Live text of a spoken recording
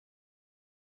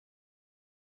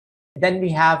Then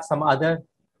we have some other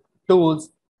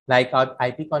tools like our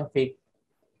Ipconfig.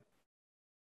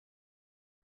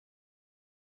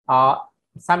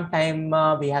 Sometime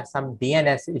we have some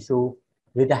DNS issue.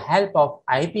 With the help of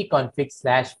Ipconfig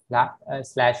slash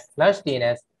flush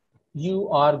DNS, you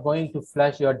are going to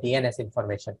flush your DNS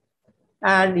information.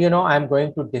 And I'm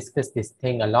going to discuss this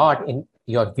thing a lot in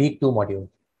your week 2 module.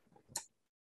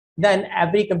 Then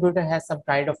every computer has some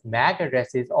kind of MAC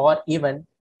addresses, or even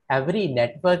every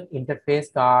network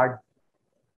interface card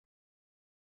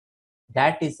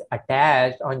that is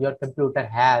attached on your computer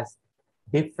has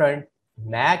different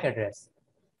MAC address.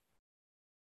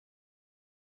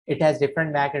 It has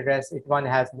different MAC address. One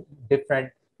has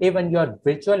different, even your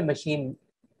virtual machine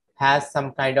has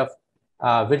some kind of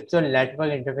virtual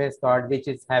network interface card which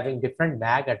is having different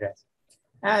MAC address,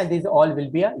 and these all will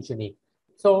be unique.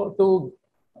 So to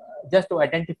just to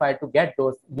identify, to get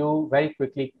those, you very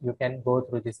quickly you can go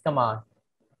through this command.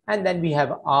 And then we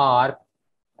have R.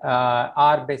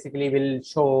 R basically will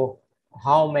show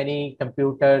how many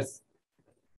computers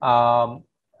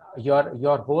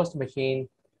your host machine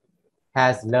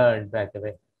has learned, by the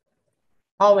way,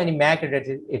 how many MAC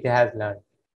addresses it has learned.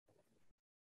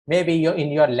 Maybe you're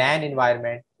in your LAN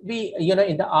environment.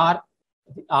 In the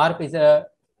ARP is a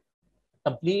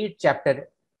complete chapter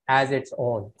as its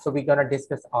own. So we're gonna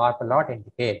discuss ARP a lot in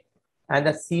detail. And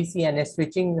the CCNA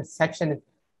switching section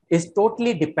is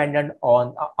totally dependent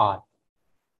on ARP.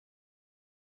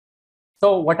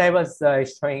 So what I was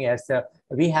showing is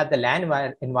we have the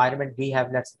LAN environment. We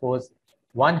have, let's suppose,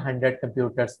 100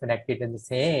 computers connected in the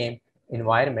same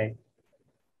environment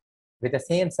with the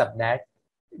same subnet.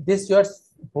 This your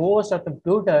host or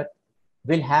computer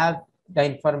will have the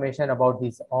information about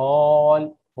these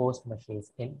all host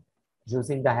machines in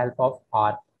using the help of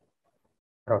ARP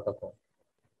protocol.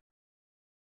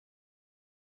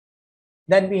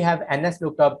 Then we have NS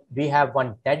Lookup. We have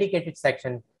one dedicated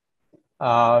section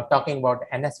talking about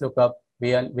NS Lookup.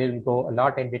 We'll go a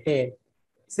lot in detail.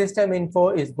 System info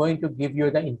is going to give you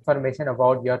the information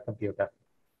about your computer.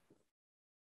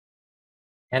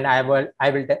 And I will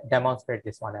demonstrate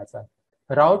this one as well.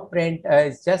 Route print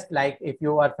is just like if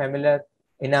you are familiar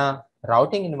in a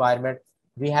routing environment,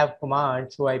 we have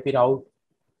command show IP route.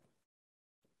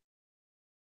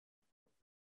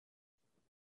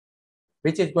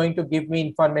 Which is going to give me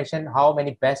information how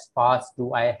many best paths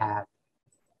do I have.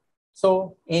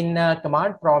 So in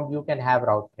command prompt, you can have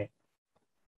route print.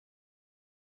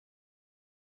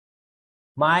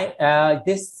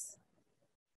 This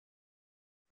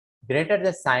greater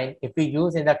the sign, if we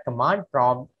use in the command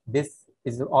prompt, this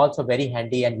is also very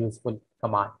handy and useful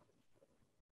command.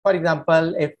 For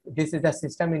example, if this is the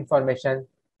system information,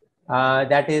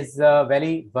 that is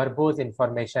very verbose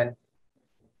information,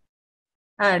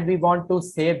 and we want to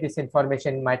save this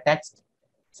information in my text,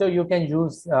 so you can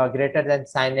use greater than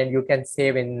sign, and you can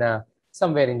save in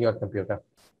somewhere in your computer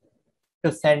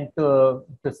to send to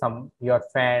some your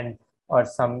friend or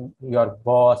your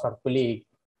boss or colleague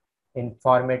in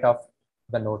format of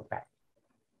the notepad.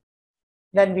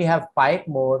 Then we have pipe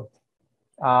mode.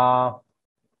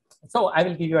 So I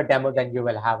will give you a demo, then you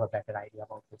will have a better idea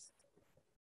about this.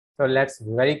 So let's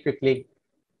very quickly,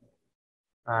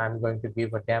 I'm going to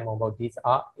give a demo about these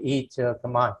each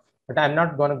command, but I'm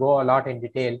not going to go a lot in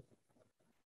detail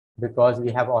because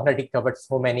we have already covered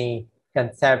so many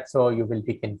concepts, so you will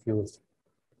be confused.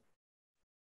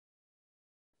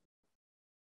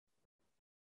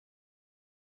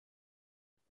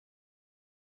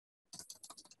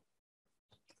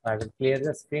 I will clear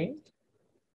the screen.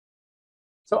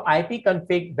 So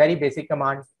Ipconfig, very basic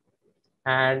command,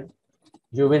 and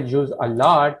you will use a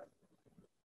lot.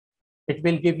 It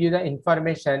will give you the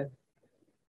information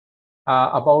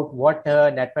about what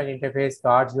network interface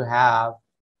cards you have,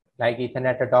 like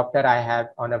Ethernet adapter I have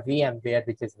on a VMware,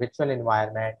 which is virtual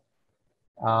environment.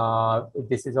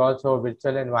 This is also a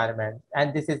virtual environment,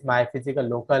 and this is my physical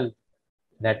local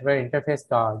network interface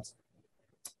cards.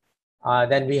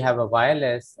 Then we have a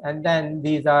wireless, and then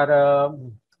these are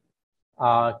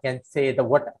can say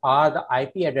what are the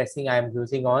IP addressing I am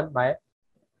using on my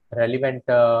relevant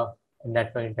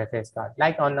network interface card.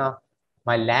 Like on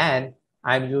my LAN,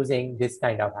 I'm using this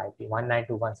kind of IP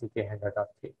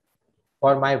 192.16800.3.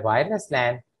 For my wireless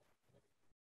LAN,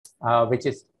 which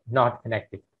is not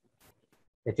connected,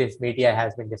 it is media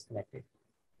has been disconnected.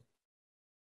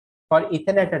 For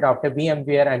Ethernet adapter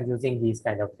VMware, I'm using these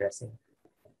kind of addressing.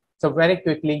 So very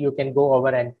quickly, you can go over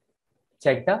and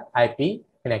check the IP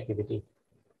connectivity.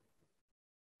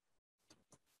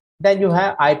 Then you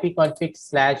have Ipconfig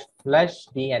 /flush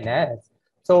DNS.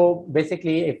 So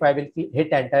basically, if I will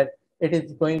hit enter, it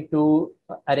is going to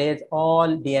erase all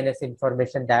DNS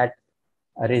information that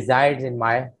resides in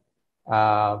my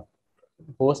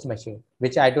host machine,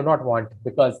 which I do not want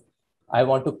because I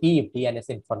want to keep DNS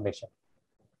information.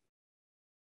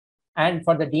 And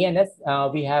for the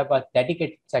DNS, we have a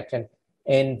dedicated section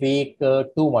in week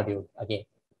 2 module again.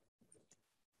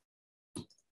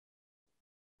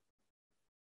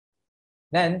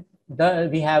 Then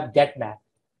we have get MAC.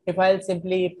 If I'll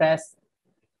simply press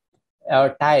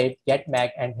or type get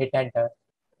MAC and hit enter,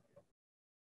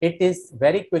 it is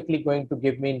very quickly going to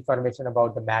give me information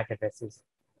about the MAC addresses.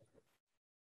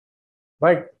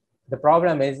 But the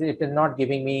problem is it is not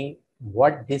giving me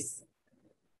what this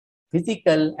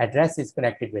physical address is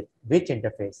connected with, which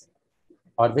interface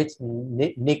or which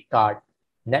NIC card,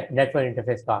 network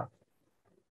interface card.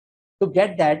 To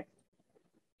get that,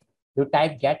 you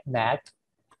type get MAC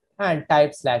and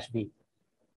type /b,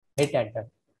 hit enter.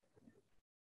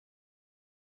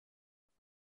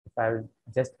 If I will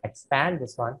just expand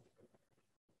this one,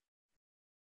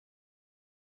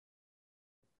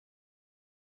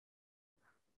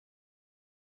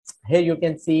 here you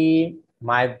can see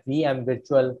my VM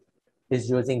virtual is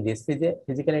using this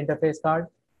physical interface card,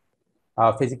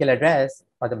 physical address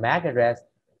or the MAC address.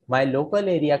 My local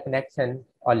area connection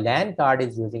or LAN card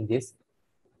is using this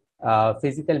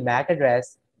physical MAC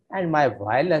address, and my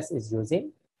wireless is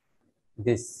using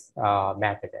this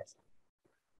MAC address.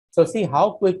 So see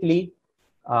how quickly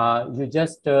you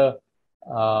just get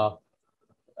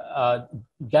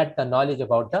the knowledge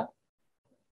about the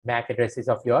MAC addresses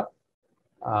of your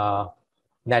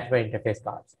network interface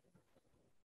cards.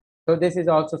 So this is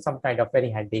also some kind of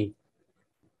very handy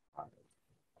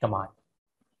command.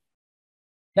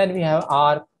 Then we have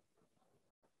ARC.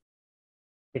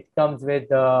 It comes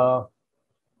with a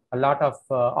lot of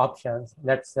options.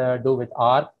 Let's do with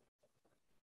ARC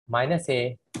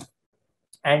 -A,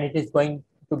 and it is going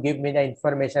to give me the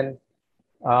information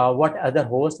what other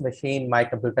host machine my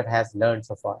computer has learned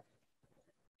so far.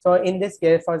 So in this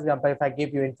case, for example, if I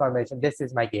give you information, this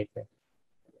is my gateway.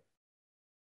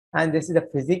 And this is a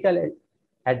physical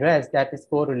address that is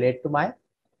correlated to my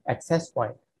access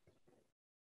point.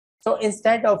 So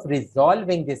instead of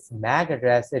resolving this MAC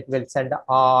address, it will send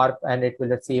ARP and it will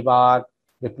receive ARP,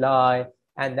 reply,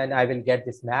 and then I will get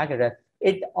this MAC address.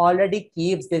 It already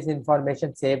keeps this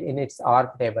information saved in its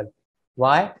ARP table.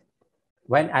 Why?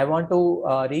 When I want to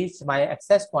reach my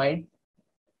access point,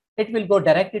 it will go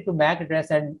directly to MAC address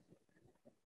and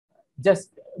just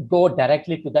go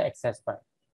directly to the access point,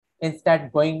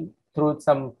 instead going through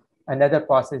another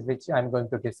process which I'm going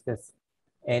to discuss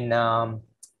in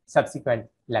subsequent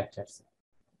lectures.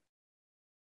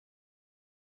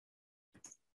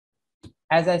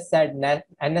 As I said,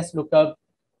 NS Lookup,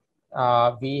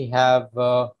 we have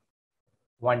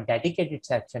one dedicated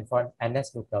section for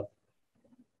NS Lookup.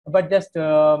 But just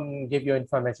give you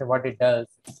information what it does.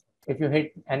 If you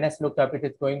hit NS Lookup, it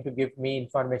is going to give me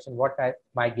information what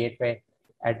my gateway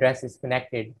address is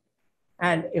connected.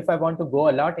 And if I want to go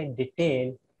a lot in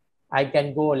detail, I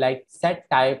can go like set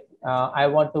type. I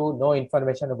want to know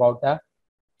information about the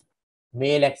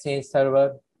mail exchange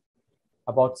server,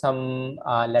 about some,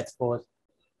 let's suppose,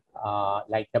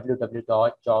 like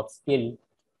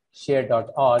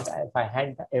www.jobskillshare.org.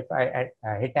 If I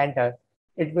hit enter,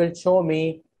 it will show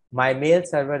me my mail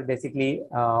server basically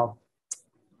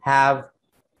have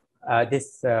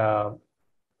this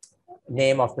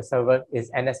name of the server is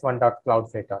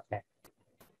ns1.cloudfreight.net.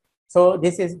 So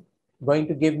this is going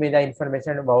to give me the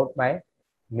information about my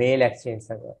mail exchange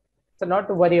server. So not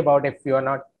to worry about if you are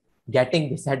not getting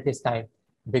this at this time,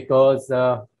 because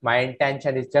my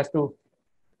intention is just to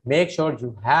make sure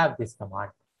you have this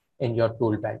command in your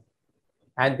tool belt.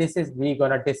 And this is we're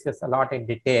going to discuss a lot in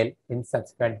detail in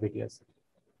subsequent videos.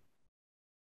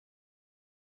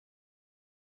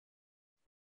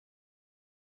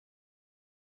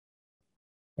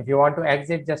 If you want to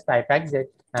exit, just type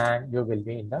exit and you will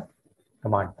be in the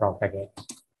command prompt again.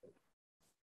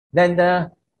 Then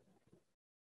the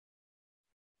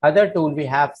other tool we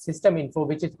have system info,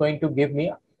 which is going to give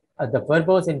me the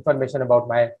verbose information about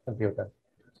my computer.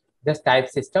 Just type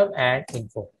system and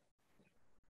info.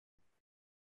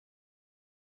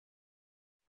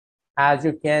 As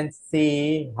you can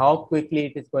see how quickly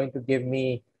it is going to give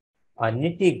me a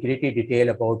nitty-gritty detail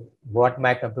about what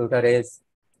my computer is,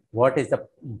 what is the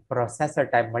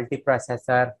processor type,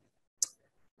 multiprocessor.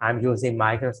 I'm using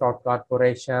Microsoft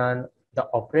Corporation, the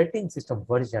operating system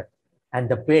version and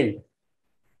the build.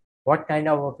 What kind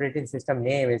of operating system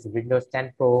name is Windows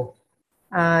 10 Pro,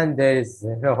 and there is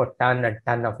a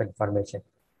ton of information.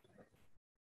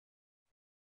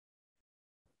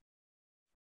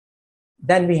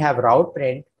 Then we have route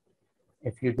print.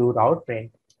 If you do route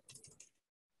print,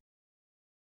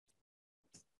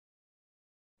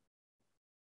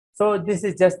 So this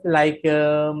is just like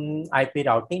IP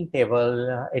routing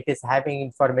table. It is having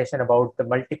information about the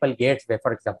multiple gateway,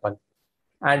 for example,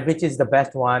 and which is the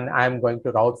best one I'm going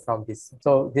to route from this.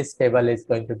 So this table is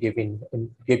going to give you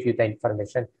the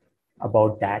information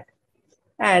about that.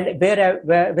 And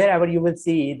wherever you will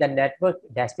see the network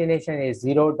destination is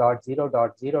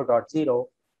 0.0.0.0,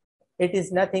 it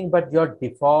is nothing but your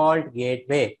default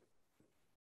gateway.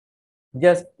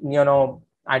 Just,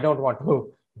 I don't want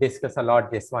to discuss a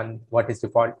lot this one, what is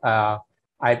default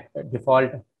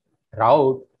default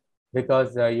route,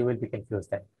 because you will be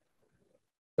confused then.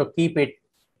 So keep it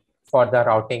for the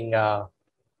routing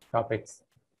topics.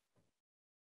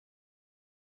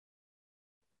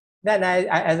 Then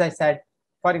as I said,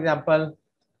 for example,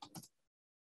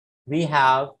 we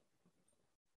have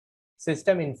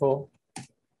system info.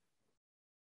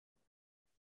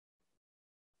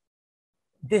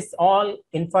 This all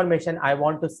information I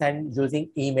want to send using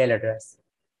email address.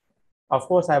 Of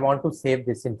course, I want to save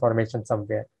this information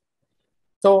somewhere.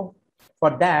 So for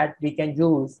that, we can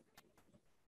use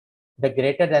the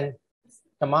greater than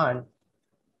command,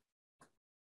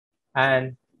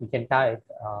 and we can type,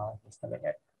 just a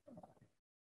minute.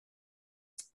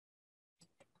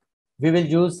 We will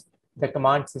use the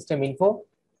command system info,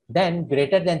 then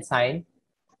greater than sign,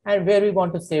 and where we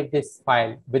want to save this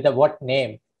file with the what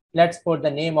name. Let's put the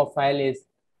name of file is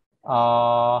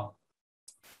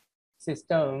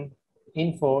system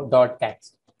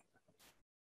info.txt.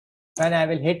 When I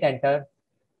will hit enter,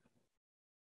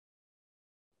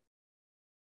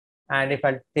 and if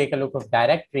I take a look of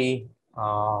directory,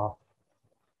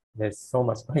 there's so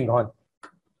much going on.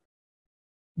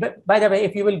 But by the way,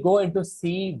 if you will go into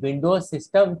C Windows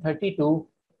System 32,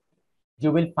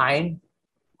 you will find,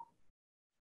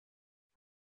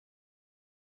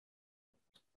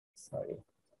 sorry,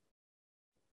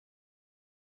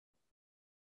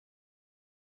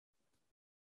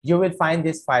 you will find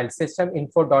this file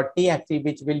systeminfo.txt,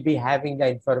 which will be having the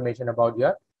information about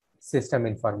your system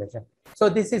information. So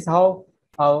this is how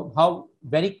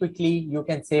very quickly you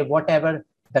can say whatever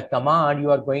the command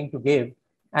you are going to give,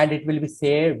 and it will be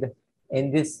saved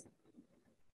in this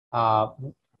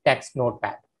text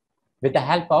notepad with the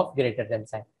help of greater than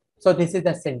sign. So this is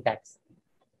the syntax.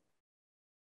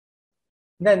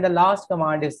 Then the last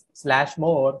command is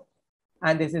 /more,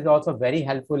 and this is also very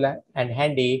helpful and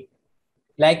handy.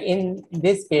 Like in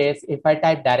this case, if I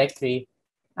type directory,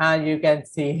 and you can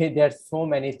see there's so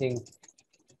many things,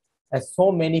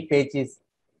 so many pages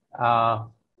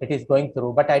it is going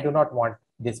through, but I do not want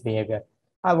this behavior.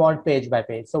 I want page by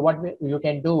page. So what you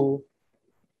can do,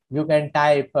 you can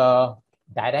type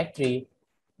directory,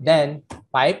 then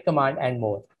pipe command and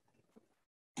more.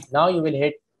 Now you will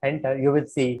hit enter, you will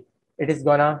see it is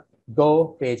gonna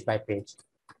go page by page.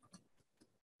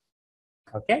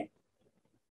 Okay.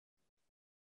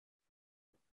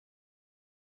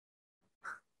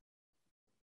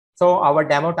 So our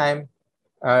demo time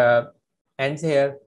ends here.